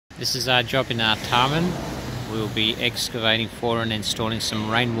This is our job in Artarmon. We will be excavating for and installing some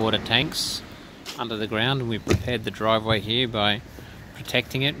rainwater tanks under the ground, and we've prepared the driveway here by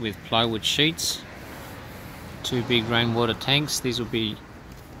protecting it with plywood sheets. Two big rainwater tanks. These will be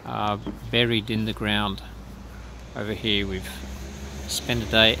buried in the ground. Over here we've spent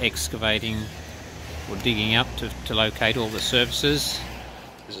a day excavating or digging up to locate all the surfaces.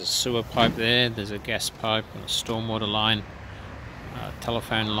 There's a sewer pipe there, there's a gas pipe and a stormwater line,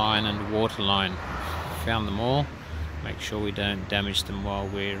 telephone line and water line. Found them all. Make sure we don't damage them while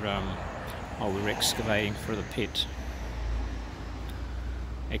we're excavating for the pit.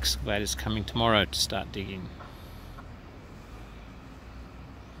 Excavators coming tomorrow to start digging.